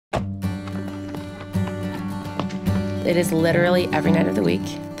It is literally every night of the week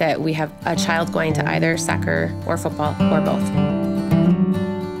that we have a child going to either soccer or football or both.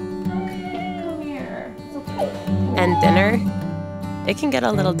 Come here. It's okay. And dinner, it can get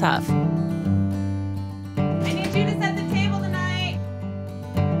a little tough. I need you to set the table tonight.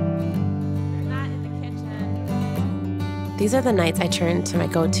 You're not in the kitchen. These are the nights I turn to my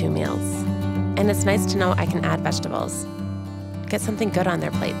go-to meals. And it's nice to know I can add vegetables, get something good on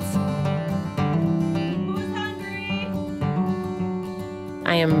their plates. Who's hungry?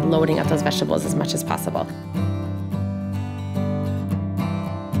 I am loading up those vegetables as much as possible.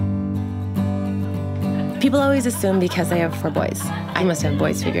 People always assume because I have 4 boys, I must have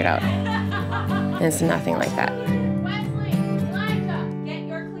boys figured out. And it's nothing like that. Wesley, Elijah, get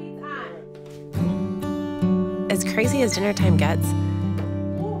your cleats on. As crazy as dinner time gets,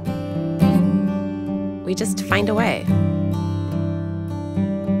 we just find a way.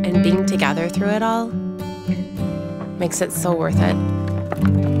 And being together through it all makes it so worth it.